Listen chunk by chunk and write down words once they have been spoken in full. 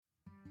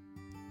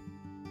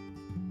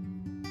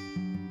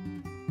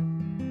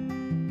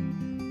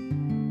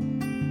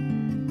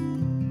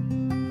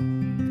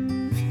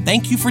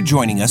Thank you for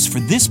joining us for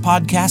this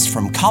podcast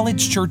from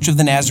College Church of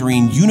the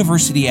Nazarene,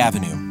 University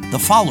Avenue. The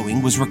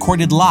following was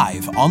recorded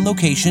live on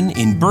location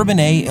in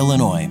Bourbonnais,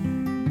 Illinois.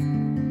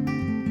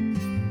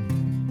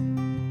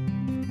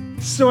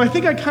 So I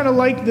think I kind of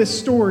like this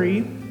story.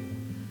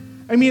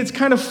 I mean, it's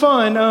kind of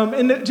fun.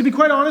 And to be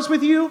quite honest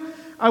with you,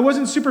 I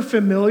wasn't super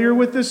familiar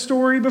with this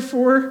story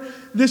before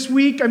this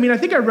week. I mean, I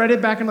think I read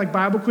it back in like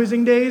Bible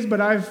quizzing days,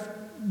 but I've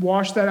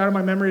washed that out of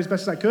my memory as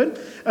best as I could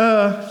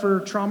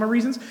for trauma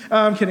reasons.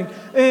 I'm kidding.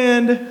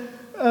 And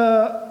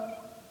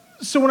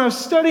so when I was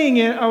studying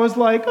it, I was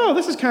like, oh,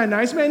 this is kind of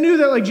nice. I mean, I knew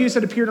that like Jesus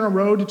had appeared on a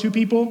road to two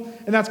people,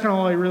 and that's kind of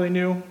all I really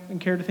knew and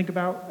cared to think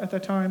about at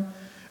that time.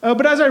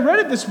 But as I read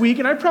it this week,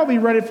 and I probably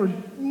read it for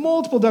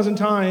multiple dozen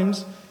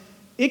times,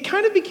 it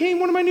kind of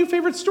became one of my new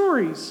favorite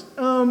stories.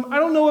 I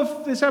don't know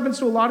if this happens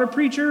to a lot of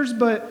preachers,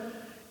 but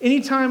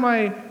anytime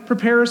I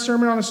prepare a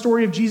sermon on a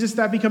story of Jesus,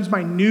 that becomes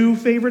my new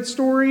favorite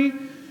story.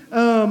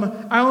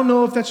 I don't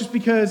know if that's just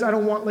because I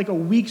don't want like a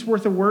week's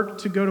worth of work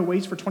to go to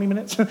waste for 20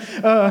 minutes,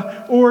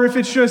 or if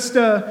it's just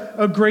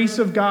a grace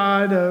of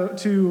God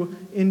to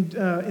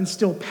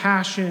instill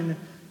passion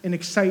and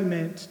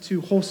excitement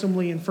to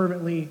wholesomely and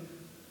fervently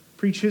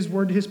preach his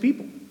word to his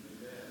people.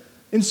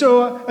 And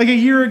so like a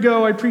year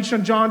ago, I preached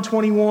on John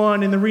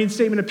 21 and the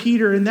reinstatement of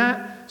Peter, and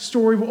that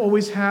story will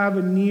always have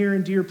a near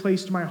and dear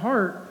place to my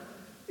heart.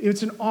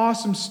 It's an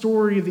awesome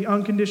story of the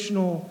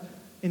unconditional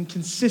and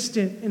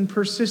consistent and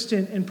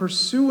persistent and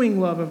pursuing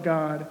love of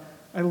God.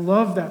 I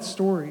love that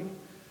story.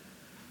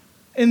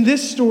 And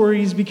this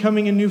story is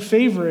becoming a new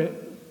favorite.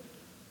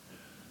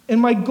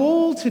 And my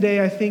goal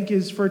today, I think,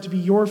 is for it to be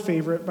your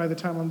favorite by the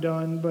time I'm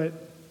done, but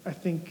I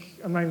think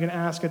I'm not even going to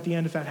ask at the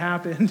end if that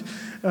happened.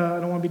 I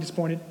don't want to be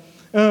disappointed.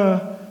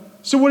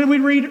 So what did we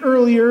read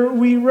earlier?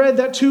 We read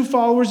that two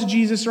followers of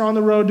Jesus are on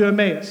the road to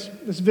Emmaus,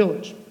 this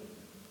village.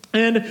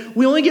 And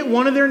we only get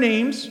one of their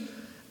names.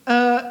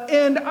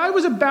 And I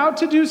was about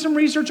to do some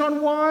research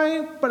on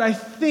why, but I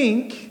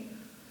think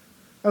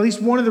at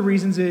least one of the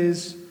reasons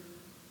is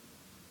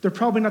they're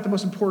probably not the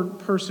most important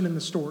person in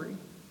the story.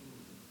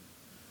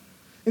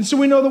 And so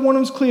we know that one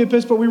of them is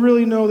Cleopas, but we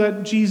really know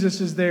that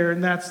Jesus is there,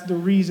 and that's the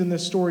reason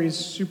this story is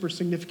super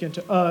significant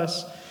to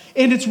us.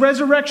 And it's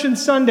Resurrection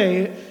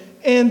Sunday,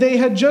 and they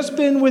had just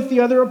been with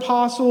the other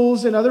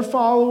apostles and other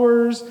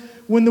followers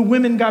when the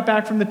women got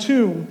back from the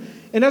tomb.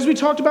 And as we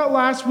talked about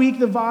last week,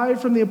 the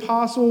vibe from the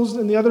apostles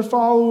and the other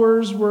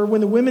followers were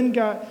when the women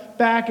got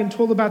back and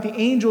told about the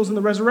angels and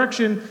the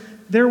resurrection,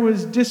 there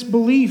was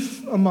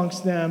disbelief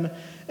amongst them.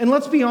 And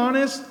let's be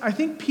honest, I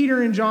think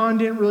Peter and John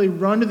didn't really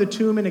run to the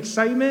tomb in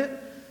excitement.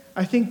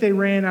 I think they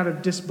ran out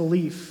of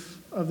disbelief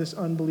of this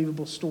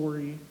unbelievable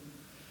story.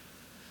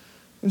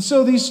 And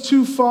so these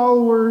two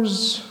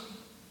followers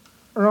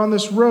are on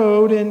this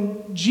road,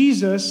 and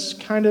Jesus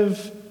kind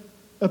of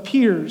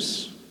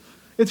appears.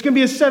 It's going to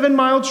be a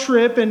 7-mile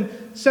trip, and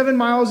 7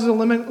 miles is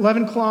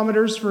 11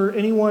 kilometers for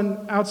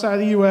anyone outside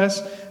the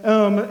U.S.,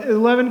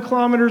 11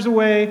 kilometers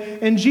away,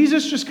 and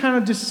Jesus just kind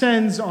of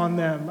descends on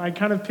them. I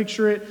kind of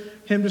picture it,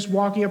 him just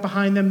walking up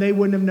behind them. They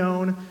wouldn't have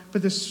known,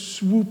 but this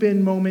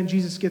swoop-in moment,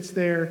 Jesus gets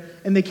there,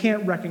 and they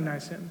can't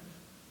recognize him.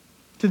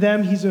 To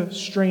them, he's a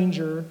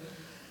stranger.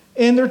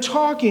 And they're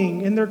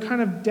talking, and they're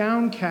kind of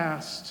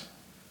downcast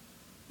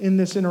in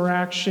this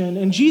interaction.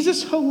 And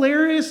Jesus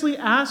hilariously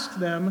asks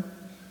them,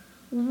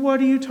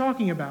 "What are you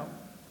talking about?"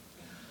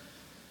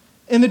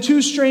 And the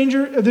two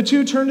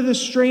turn to the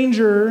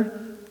stranger,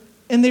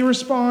 and they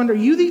respond, "Are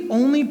you the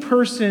only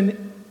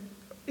person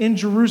in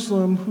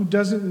Jerusalem who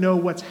doesn't know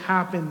what's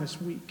happened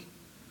this week?"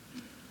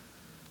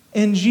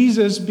 And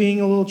Jesus, being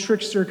a little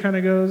trickster, kind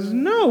of goes,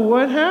 "No,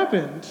 what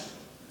happened?"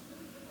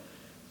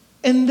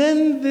 And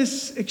then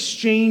this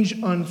exchange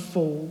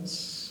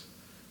unfolds,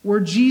 where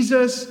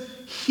Jesus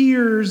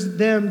hears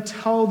them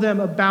tell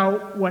them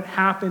about what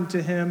happened to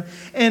him.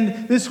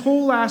 And this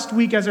whole last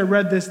week, as I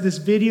read this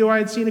video I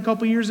had seen a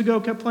couple years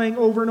ago kept playing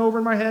over and over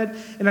in my head,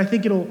 and I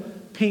think it'll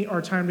paint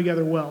our time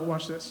together well.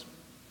 Watch this.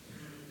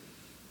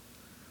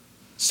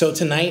 So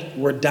tonight,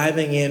 we're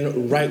diving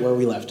in right where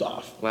we left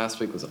off.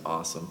 Last week was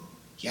awesome.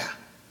 Yeah.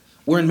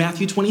 We're in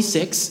Matthew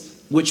 26,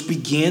 which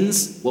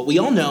begins what we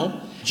all know,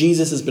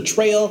 Jesus'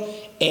 betrayal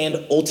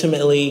and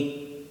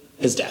ultimately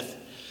his death.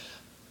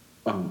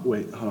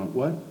 Wait, hold on,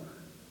 what?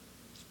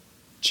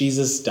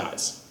 Jesus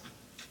dies.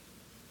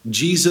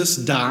 Jesus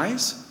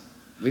dies?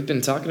 We've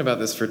been talking about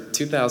this for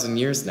 2,000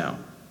 years now.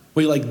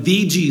 Wait, like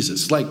the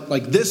Jesus, like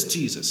this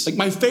Jesus, like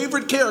my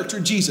favorite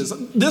character, Jesus.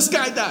 This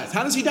guy dies.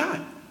 How does he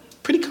die?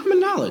 Pretty common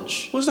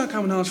knowledge. Well, it's not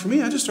common knowledge for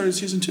me. I just started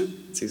season 2.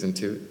 Season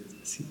 2?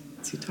 Is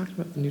he talking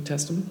about the New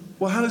Testament?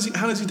 Well, how does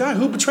he die?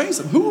 Who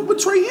betrays him? Who would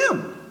betray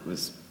him? It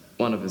was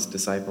one of his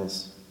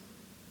disciples.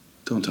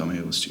 Don't tell me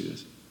it was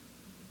Judas.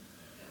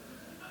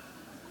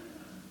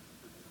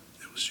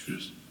 It was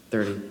Judas.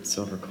 30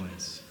 silver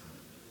coins.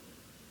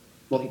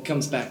 Well, he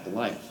comes back to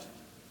life.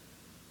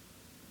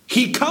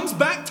 He comes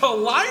back to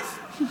life?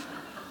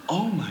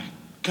 Oh my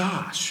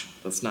gosh.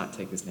 Let's not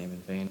take his name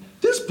in vain.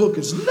 This book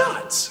is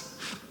nuts.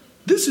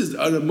 This is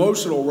an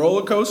emotional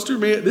roller coaster,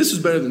 man. This is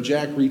better than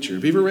Jack Reacher.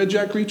 Have you ever read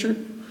Jack Reacher?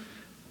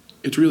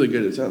 It's really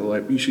good. It's out of the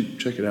light. You should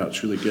check it out.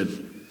 It's really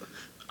good.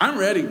 I'm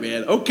ready,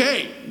 man.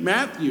 Okay,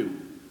 Matthew.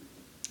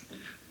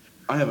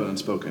 I have an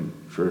unspoken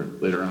for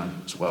later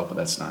on as well, but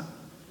that's not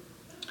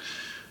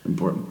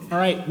important. All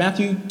right,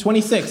 Matthew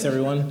 26,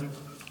 everyone.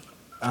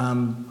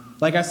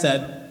 Like I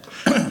said,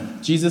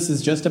 Jesus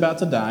is just about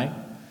to die.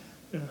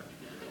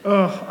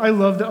 I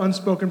love the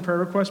unspoken prayer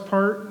request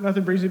part.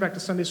 Nothing brings me back to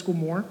Sunday school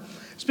more.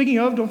 Speaking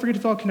of, don't forget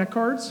to fill out Connect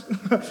cards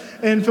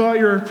and fill out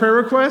your prayer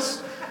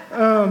requests.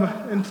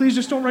 And please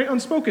just don't write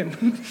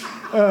unspoken.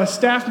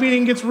 Staff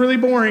meeting gets really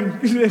boring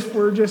if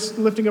we're just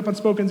lifting up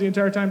unspokens the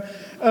entire time.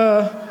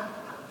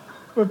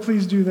 But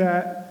please do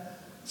that.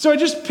 So I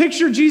just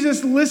picture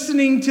Jesus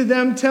listening to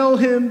them tell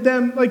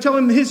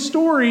him his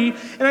story,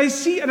 and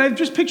I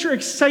just picture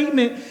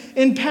excitement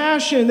and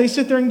passion. They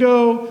sit there and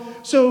go,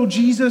 so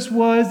Jesus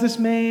was this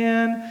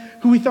man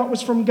who we thought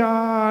was from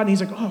God. And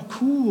he's like, oh,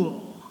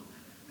 cool.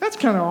 That's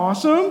kind of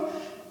awesome.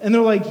 And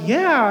they're like,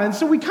 yeah. And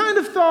so we kind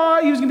of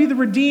thought he was going to be the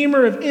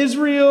Redeemer of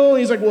Israel. And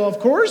he's like, well, of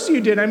course you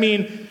did. I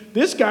mean,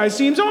 this guy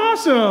seems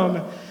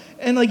awesome.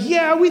 And like,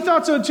 yeah, we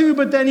thought so too.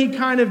 But then he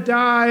kind of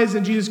dies.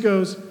 And Jesus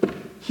goes,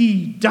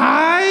 he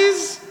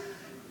dies?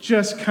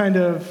 Just kind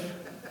of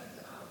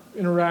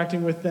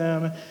interacting with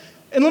them.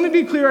 And let me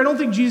be clear, I don't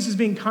think Jesus is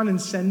being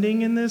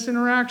condescending in this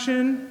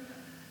interaction.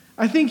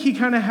 I think he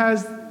kind of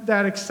has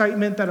that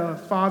excitement that a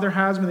father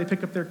has when they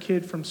pick up their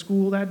kid from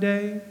school that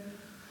day.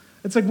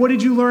 It's like, what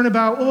did you learn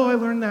about? Oh, I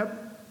learned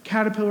that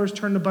caterpillars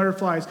turn to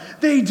butterflies.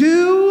 They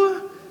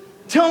do?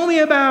 Tell me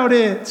about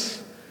it.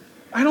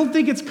 I don't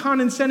think it's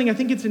condescending. I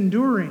think it's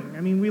enduring.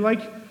 I mean, we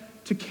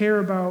like to care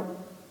about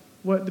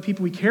what the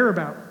people we care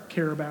about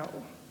care about.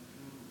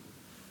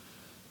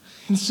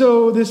 And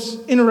so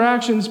this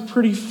interaction's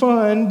pretty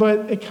fun,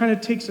 but it kind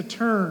of takes a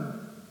turn.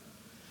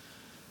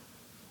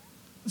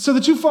 So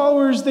the two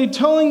followers, they're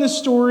telling the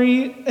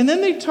story, and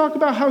then they talk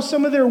about how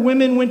some of their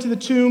women went to the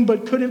tomb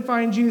but couldn't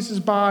find Jesus'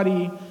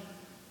 body.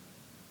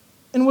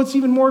 And what's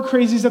even more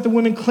crazy is that the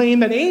women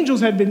claim that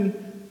angels had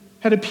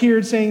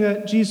appeared saying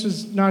that Jesus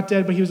was not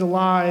dead, but he was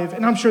alive.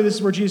 And I'm sure this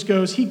is where Jesus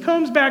goes, he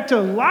comes back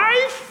to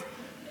life?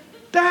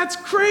 That's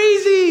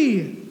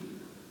crazy.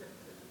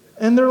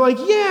 And they're like,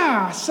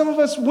 yeah, some of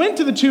us went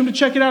to the tomb to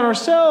check it out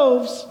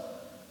ourselves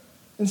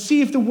and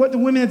see if what the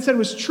women had said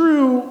was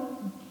true.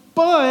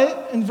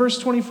 But, and verse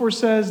 24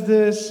 says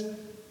this,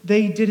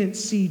 they didn't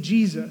see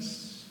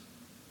Jesus.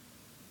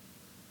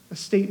 A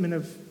statement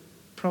of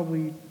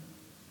probably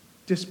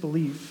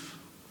disbelief.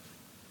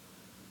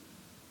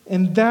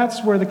 And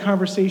that's where the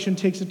conversation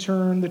takes a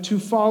turn. The two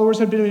followers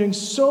had been doing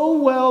so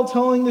well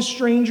telling the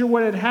stranger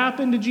what had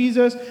happened to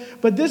Jesus,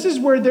 but this is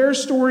where their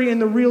story and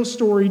the real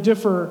story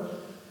differ.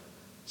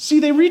 See,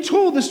 they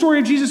retold the story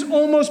of Jesus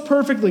almost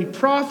perfectly.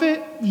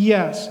 Prophet,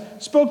 yes.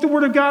 Spoke the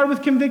word of God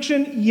with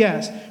conviction,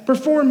 yes.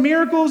 Performed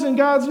miracles in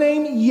God's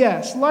name,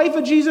 yes. Life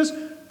of Jesus,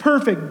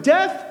 perfect.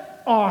 Death,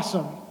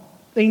 awesome.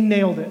 They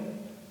nailed it.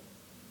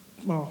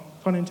 Well,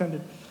 pun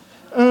intended.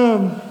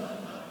 I'm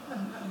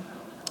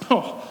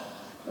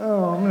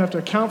going to have to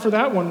account for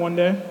that one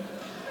day.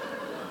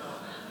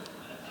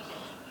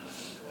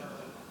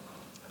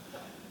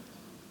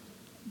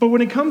 But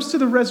when it comes to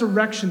the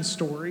resurrection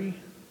story,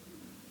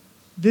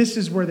 this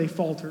is where they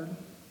faltered.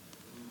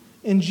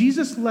 And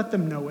Jesus let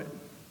them know it.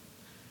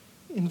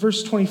 In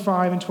verse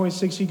 25 and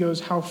 26, he goes,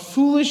 how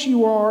foolish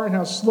you are and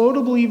how slow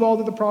to believe all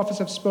that the prophets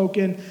have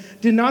spoken.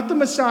 Did not the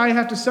Messiah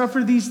have to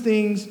suffer these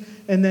things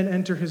and then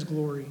enter his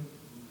glory?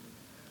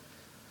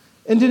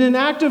 And in an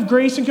act of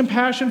grace and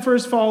compassion for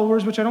his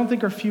followers, which I don't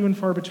think are few and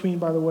far between,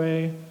 by the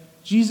way,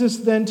 Jesus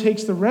then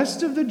takes the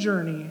rest of the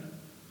journey,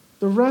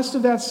 the rest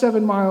of that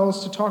 7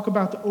 miles, to talk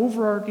about the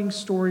overarching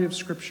story of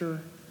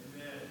Scripture.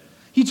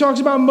 He talks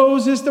about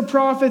Moses, the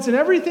prophets, and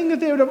everything that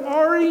they would have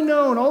already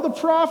known, all the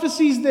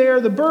prophecies there,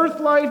 the birth,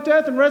 life,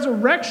 death, and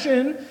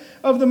resurrection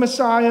of the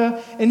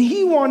Messiah. And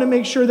he wanted to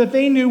make sure that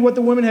they knew what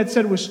the women had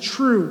said was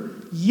true.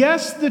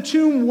 Yes, the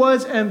tomb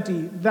was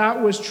empty.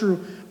 That was true.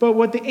 But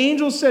what the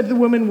angel said to the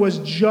women was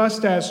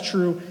just as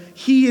true.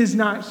 He is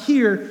not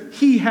here.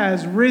 He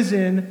has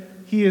risen.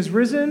 He is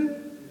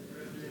risen.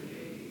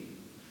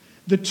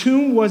 The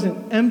tomb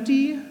wasn't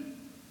empty.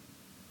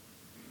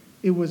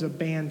 It was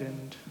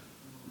abandoned.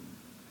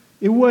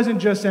 It wasn't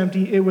just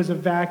empty, it was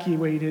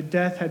evacuated.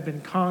 Death had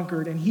been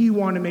conquered, and he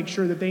wanted to make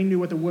sure that they knew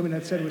what the women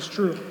had said was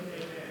true.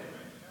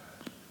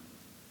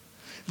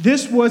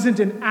 This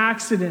wasn't an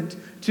accident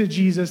to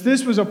Jesus.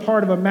 This was a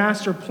part of a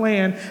master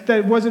plan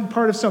that wasn't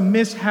part of some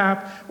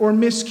mishap or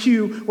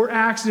miscue or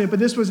accident, but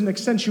this was an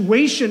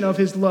accentuation of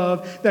his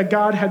love that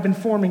God had been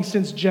forming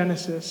since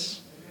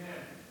Genesis.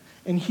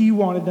 And he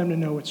wanted them to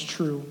know it's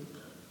true.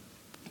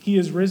 He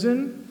is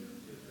risen.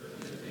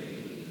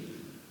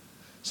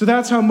 So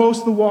that's how most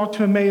of the walk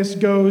to Emmaus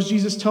goes.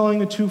 Jesus telling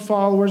the two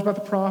followers about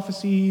the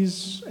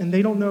prophecies, and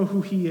they don't know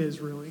who he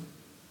is, really.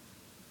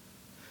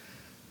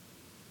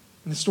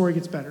 And the story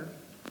gets better.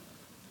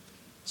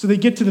 So they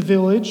get to the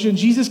village, and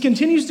Jesus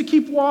continues to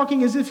keep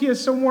walking as if he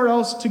has somewhere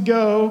else to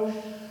go.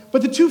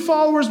 But the two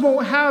followers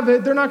won't have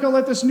it. They're not going to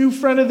let this new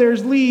friend of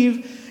theirs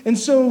leave. And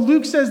so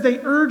Luke says they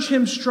urge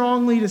him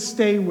strongly to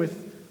stay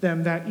with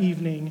them that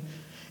evening.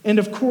 And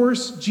of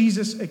course,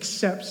 Jesus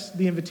accepts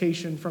the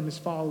invitation from his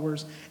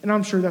followers. And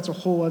I'm sure that's a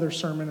whole other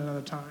sermon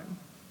another time.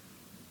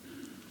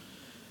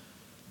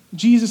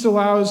 Jesus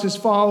allows his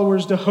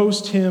followers to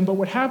host him. But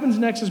what happens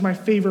next is my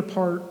favorite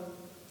part.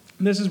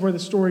 And this is where the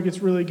story gets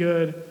really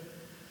good.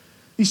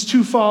 These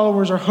two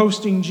followers are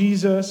hosting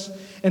Jesus.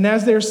 And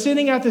as they're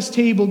sitting at this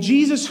table,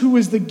 Jesus, who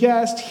is the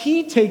guest,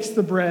 he takes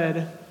the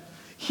bread.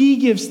 He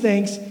gives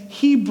thanks.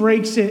 He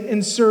breaks it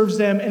and serves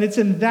them. And it's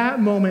in that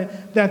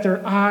moment that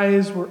their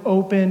eyes were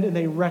opened and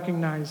they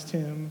recognized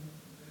him.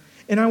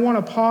 And I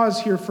want to pause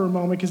here for a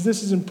moment because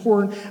this is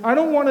important. I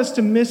don't want us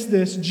to miss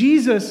this.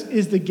 Jesus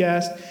is the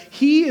guest.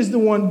 He is the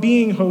one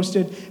being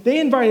hosted. They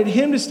invited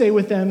him to stay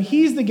with them.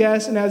 He's the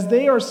guest. And as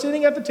they are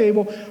sitting at the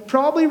table,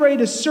 probably ready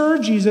to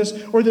serve Jesus,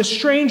 or the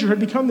stranger had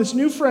become this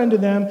new friend to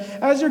them,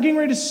 as they're getting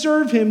ready to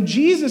serve him,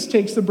 Jesus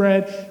takes the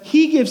bread.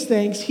 He gives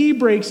thanks. He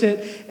breaks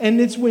it. And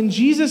it's when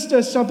Jesus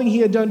does something he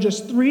had done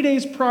just 3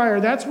 days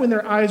prior, that's when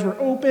their eyes were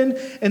opened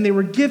and they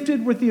were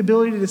gifted with the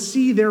ability to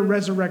see their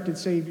resurrected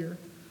Savior.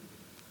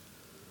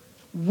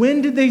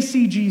 When did they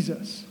see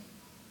Jesus?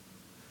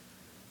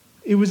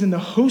 It was in the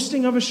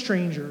hosting of a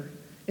stranger,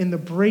 in the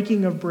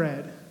breaking of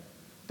bread,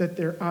 that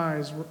their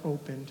eyes were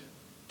opened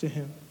to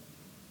him.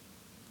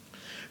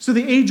 So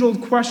the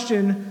age-old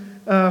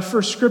question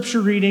for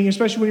scripture reading,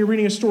 especially when you're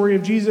reading a story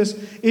of Jesus,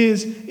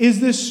 is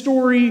this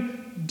story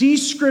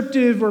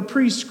descriptive or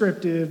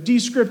prescriptive?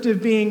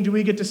 Descriptive being, do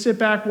we get to sit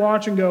back,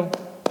 watch, and go,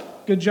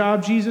 good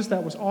job, Jesus,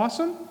 that was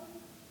awesome?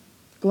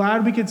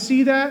 Glad we could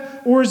see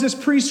that? Or is this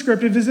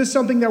prescriptive? Is this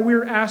something that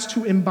we're asked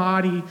to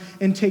embody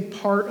and take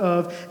part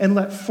of and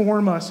let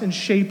form us and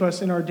shape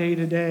us in our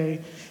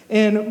day-to-day?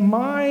 And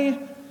my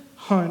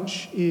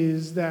hunch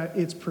is that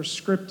it's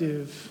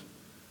prescriptive.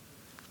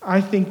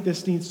 I think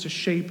this needs to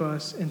shape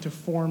us and to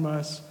form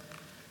us.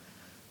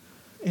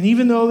 And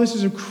even though this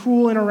is a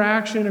cool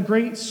interaction, a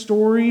great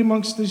story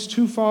amongst these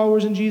two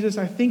followers in Jesus,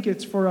 I think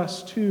it's for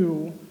us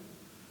too.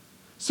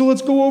 So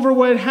let's go over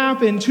what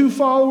happened. Two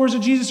followers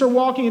of Jesus are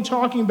walking and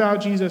talking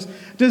about Jesus.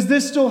 Does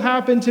this still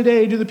happen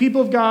today? Do the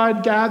people of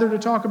God gather to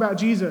talk about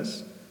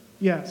Jesus?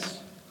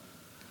 Yes.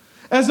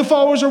 As the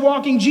followers are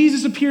walking,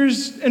 Jesus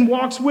appears and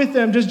walks with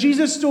them. Does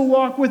Jesus still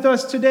walk with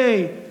us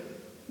today?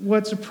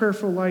 What's a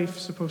prayerful life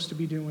supposed to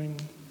be doing?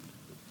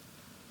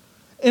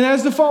 And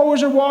as the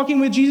followers are walking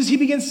with Jesus, he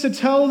begins to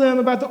tell them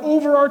about the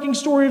overarching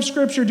story of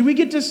Scripture. Do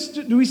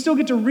we still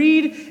get to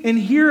read and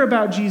hear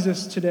about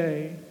Jesus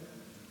today?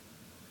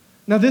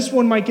 Now, this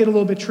one might get a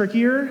little bit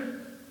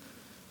trickier.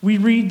 We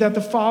read that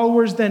the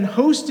followers then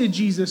hosted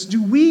Jesus.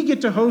 Do we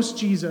get to host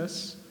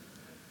Jesus?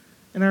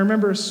 And I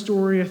remember a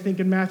story, I think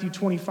in Matthew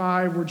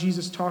 25, where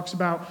Jesus talks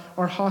about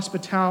our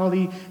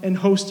hospitality and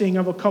hosting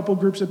of a couple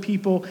groups of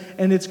people.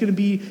 And it's going to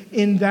be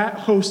in that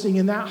hosting,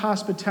 in that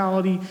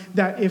hospitality,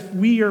 that if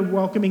we are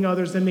welcoming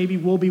others, then maybe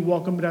we'll be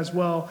welcomed as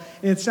well.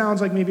 And it sounds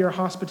like maybe our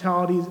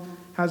hospitality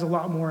has a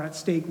lot more at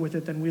stake with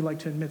it than we like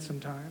to admit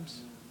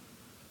sometimes.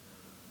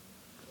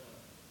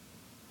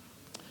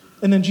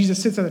 And then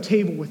Jesus sits at a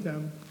table with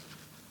them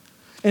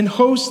and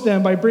hosts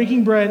them by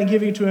breaking bread and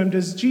giving it to them.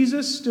 Does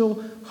Jesus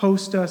still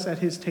host us at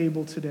his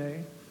table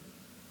today?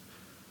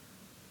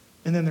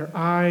 And then their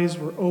eyes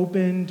were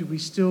open. Do we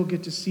still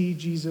get to see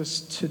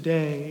Jesus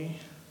today?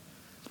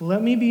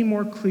 Let me be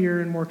more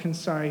clear and more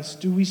concise.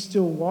 Do we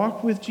still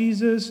walk with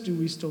Jesus? Do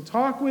we still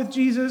talk with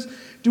Jesus?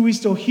 Do we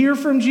still hear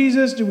from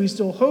Jesus? Do we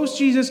still host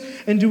Jesus?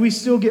 And do we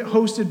still get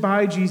hosted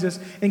by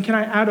Jesus? And can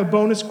I add a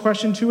bonus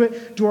question to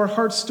it? Do our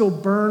hearts still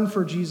burn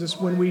for Jesus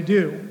when we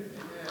do?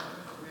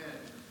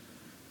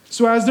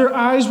 So as their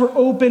eyes were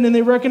open and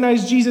they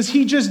recognized Jesus,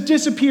 he just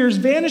disappears,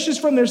 vanishes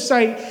from their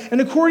sight.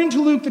 And according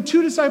to Luke, the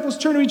two disciples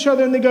turn to each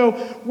other and they go,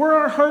 were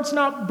our hearts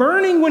not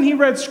burning when he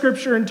read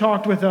Scripture and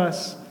talked with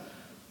us?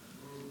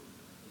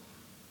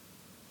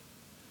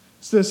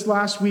 So this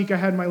last week, I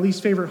had my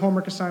least favorite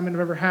homework assignment I've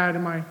ever had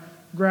in my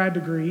grad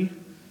degree.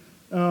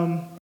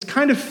 It's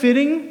kind of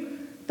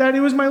fitting that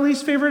it was my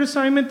least favorite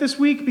assignment this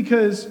week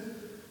because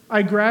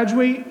I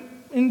graduate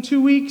in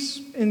 2 weeks,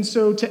 and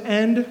so to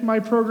end my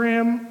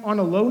program on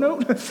a low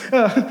note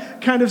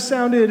kind of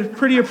sounded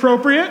pretty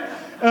appropriate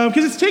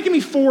because it's taken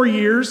me 4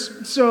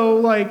 years, so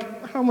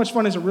like how much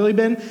fun has it really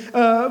been?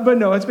 But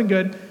no, it's been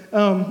good.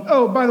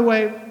 Oh, by the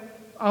way,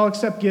 I'll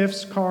accept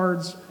gifts,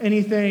 cards,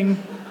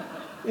 anything,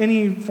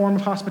 any form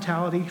of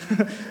hospitality.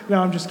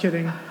 No, I'm just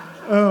kidding.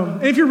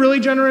 And if you're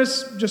really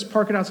generous, just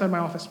park it outside my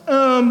office.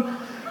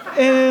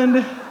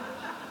 And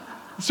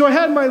so I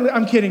had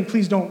I'm kidding,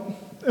 please don't.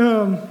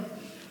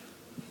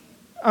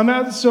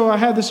 So I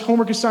had this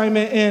homework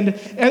assignment, and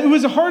it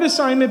was a hard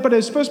assignment, but it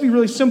was supposed to be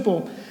really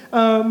simple.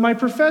 My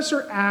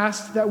professor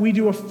asked that we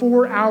do a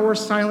 4-hour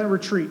silent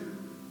retreat.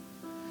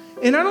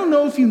 And I don't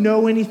know if you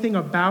know anything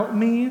about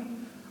me,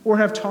 or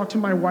have talked to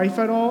my wife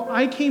at all,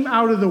 I came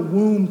out of the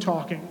womb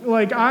talking.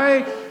 Like,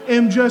 I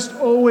am just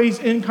always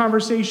in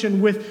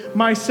conversation with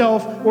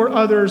myself or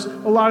others,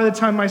 a lot of the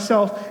time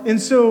myself. And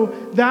so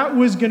that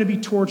was going to be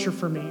torture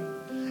for me.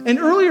 And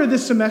earlier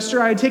this semester,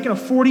 I had taken a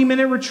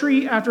 40-minute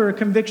retreat after a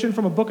conviction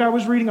from a book I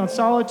was reading on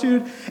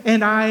solitude,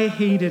 and I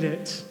hated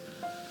it.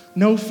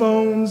 No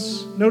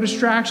phones, no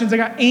distractions. I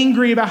got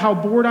angry about how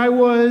bored I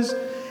was.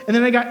 And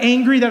then I got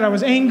angry that I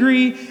was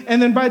angry. And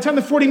then by the time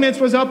the 40 minutes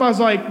was up, I was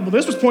like, well,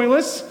 this was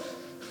pointless.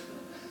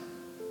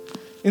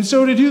 And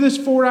so to do this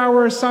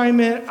 4-hour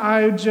assignment,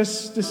 I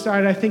just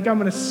decided I think I'm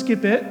going to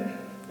skip it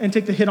and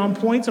take the hit on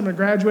points. I'm going to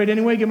graduate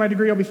anyway, get my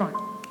degree, I'll be fine.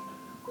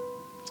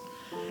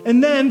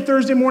 And then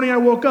Thursday morning, I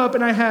woke up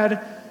and I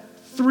had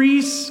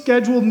 3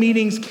 scheduled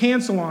meetings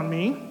cancel on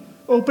me,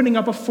 opening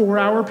up a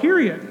 4-hour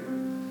period.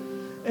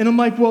 And I'm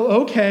like, well,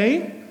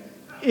 okay,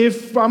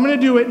 if I'm going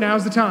to do it,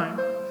 now's the time.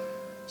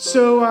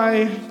 So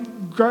I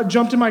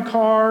jumped in my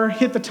car,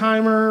 hit the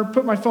timer,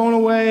 put my phone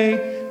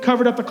away,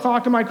 covered up the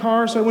clock in my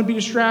car so I wouldn't be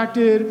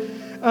distracted,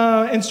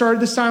 and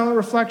started the silent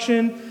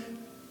reflection.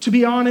 To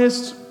be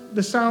honest,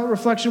 the silent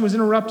reflection was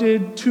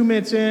interrupted 2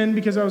 minutes in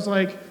because I was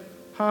like,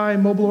 hi,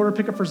 mobile order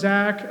pickup for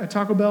Zach at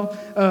Taco Bell,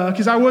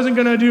 because I wasn't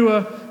going to do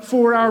a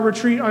 4-hour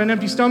retreat on an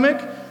empty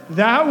stomach.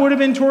 That would have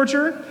been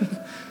torture.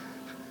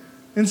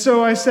 And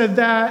so I said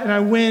that, and I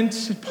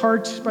went,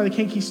 parked by the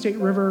Kankakee State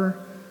River,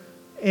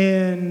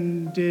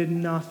 and did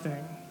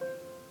nothing.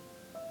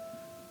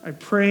 I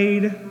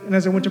prayed, and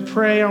as I went to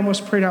pray, I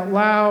almost prayed out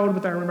loud,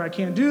 but then I remember I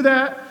can't do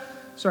that.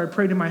 So I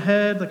prayed in my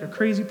head like a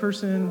crazy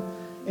person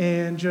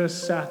and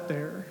just sat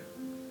there.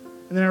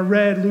 And then I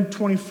read Luke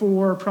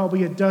 24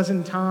 probably a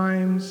dozen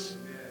times.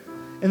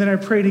 And then I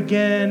prayed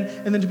again.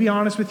 And then to be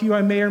honest with you,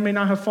 I may or may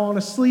not have fallen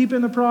asleep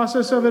in the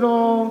process of it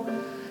all.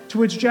 To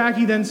which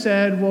Jackie then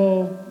said,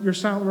 well, your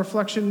silent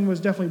reflection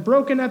was definitely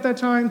broken at that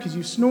time because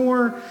you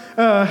snore.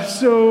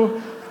 So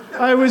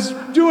I was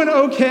doing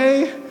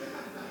okay.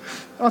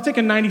 I'll take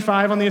a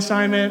 95 on the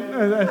assignment.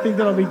 I think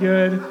that'll be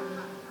good.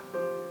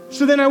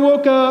 So then I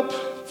woke up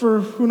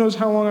for who knows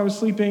how long I was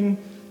sleeping,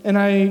 and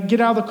I get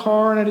out of the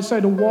car and I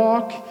decide to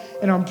walk,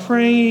 and I'm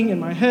praying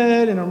in my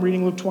head, and I'm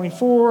reading Luke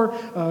 24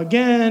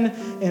 again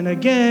and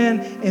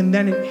again, and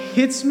then it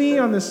hits me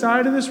on the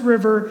side of this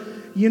river.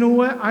 You know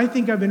what? I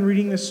think I've been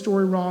reading this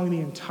story wrong the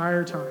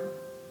entire time.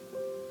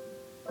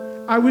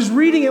 I was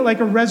reading it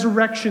like a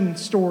resurrection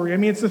story. I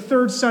mean, it's the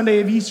 3rd Sunday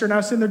of Easter, and I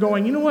was sitting there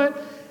going, you know what?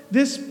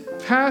 This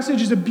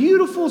passage is a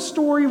beautiful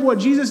story of what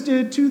Jesus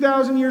did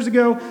 2,000 years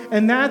ago,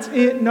 and that's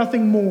it,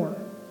 nothing more.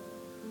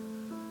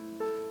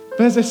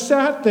 But as I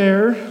sat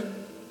there,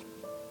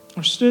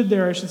 or stood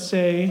there, I should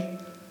say,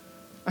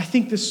 I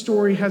think this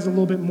story has a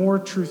little bit more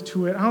truth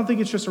to it. I don't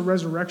think it's just a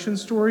resurrection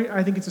story.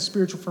 I think it's a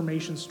spiritual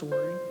formation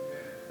story.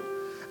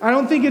 I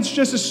don't think it's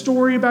just a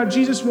story about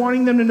Jesus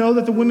wanting them to know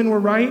that the women were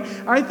right.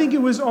 I think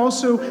it was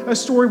also a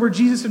story where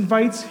Jesus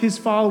invites his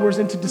followers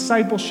into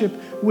discipleship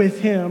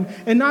with him.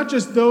 And not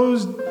just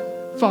those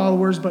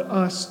followers, but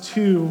us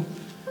too.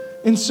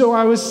 And so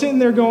I was sitting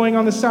there going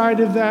on the side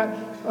of that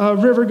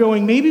river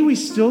going, maybe we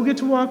still get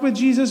to walk with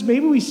Jesus.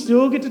 Maybe we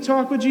still get to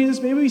talk with Jesus.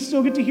 Maybe we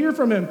still get to hear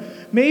from him.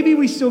 Maybe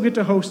we still get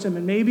to host him.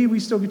 And maybe we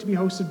still get to be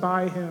hosted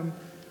by him.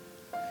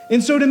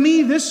 And so to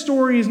me, this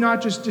story is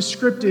not just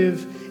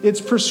descriptive,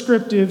 it's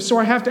prescriptive. So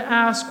I have to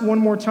ask one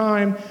more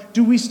time,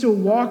 do we still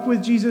walk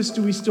with Jesus?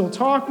 Do we still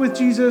talk with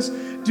Jesus?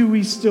 Do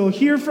we still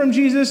hear from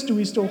Jesus? Do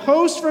we still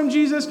host from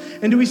Jesus?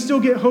 And do we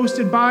still get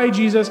hosted by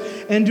Jesus?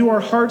 And do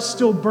our hearts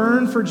still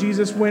burn for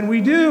Jesus when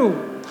we do?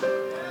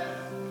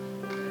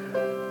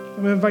 I'm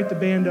going to invite the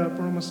band up.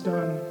 We're almost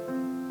done.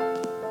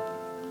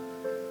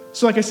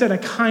 So like I said, I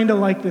kind of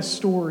like this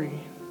story.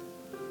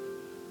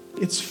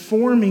 It's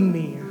forming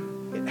me.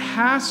 It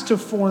has to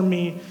form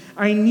me.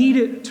 I need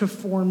it to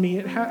form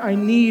me. I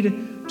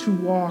need to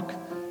walk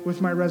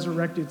with my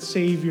resurrected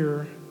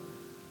Savior.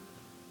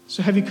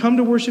 So have you come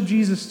to worship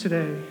Jesus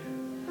today?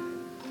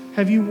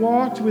 Have you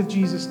walked with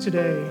Jesus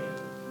today?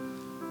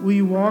 Will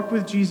you walk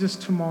with Jesus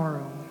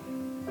tomorrow?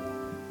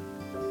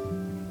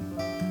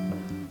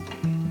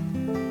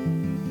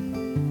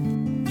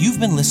 You've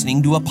been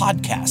listening to a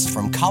podcast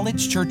from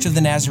College Church of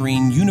the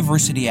Nazarene,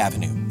 University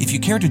Avenue. If you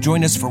care to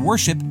join us for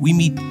worship, we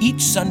meet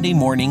each Sunday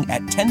morning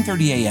at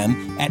 10:30 a.m.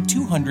 at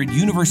 200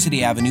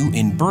 University Avenue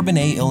in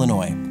Bourbonnais,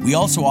 Illinois. We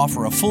also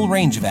offer a full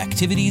range of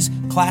activities,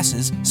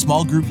 classes,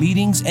 small group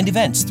meetings, and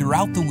events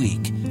throughout the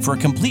week. For a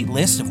complete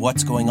list of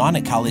what's going on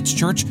at College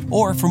Church,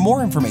 or for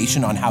more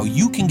information on how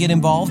you can get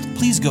involved,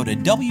 please go to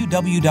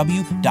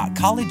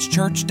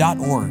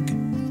www.collegechurch.org.